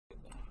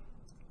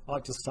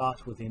like to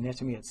start with the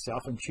anatomy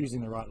itself and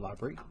choosing the right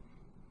library.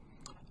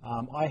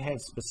 I have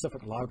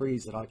specific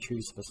libraries that I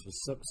choose for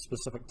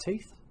specific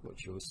teeth,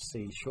 which you'll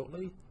see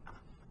shortly.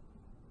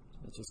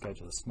 Let's just go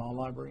to the smile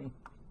library,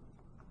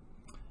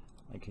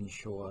 making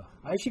sure.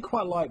 I actually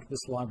quite like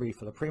this library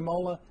for the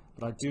premolar,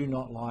 but I do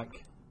not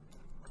like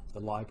the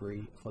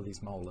library for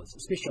these molars,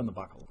 especially on the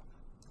buccal.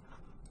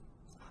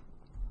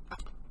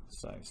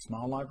 So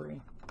smile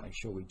library, make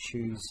sure we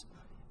choose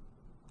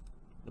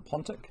the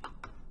pontic.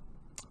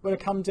 I'm going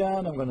to come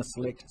down, I'm going to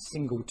select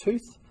single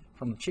tooth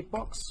from the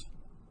checkbox.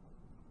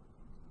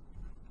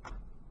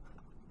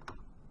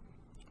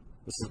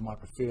 This is my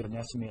preferred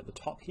anatomy at the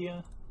top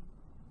here,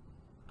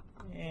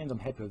 and I'm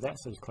happy with that,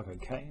 so just click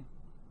OK.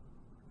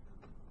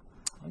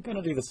 I'm going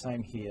to do the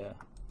same here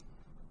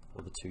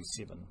for the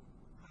 2.7.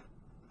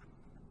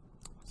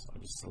 So I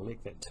just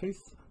select that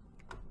tooth,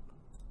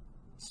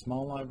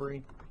 smile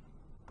library.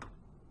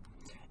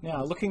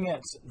 Now looking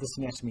at this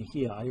anatomy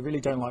here, I really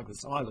don't like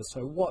this either,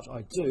 so what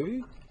I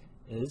do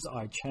is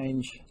I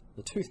change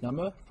the tooth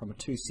number from a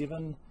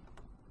 2.7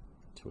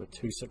 to a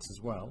 2.6 as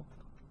well,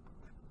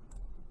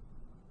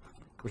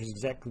 which is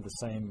exactly the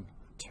same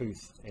tooth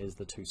as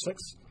the 2.6.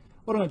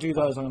 What I'm going to do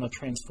though is I'm going to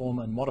transform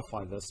and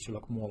modify this to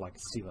look more like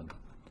a 7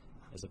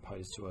 as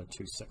opposed to a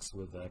 2.6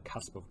 with a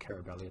cusp of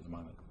𝘁𝗵𝗲 at the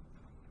moment.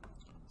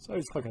 So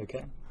just click OK.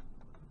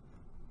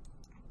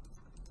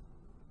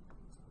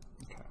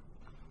 Okay.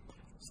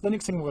 So the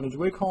next thing we're going to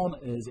work on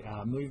is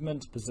our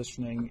movement,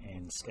 positioning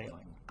and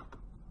scaling.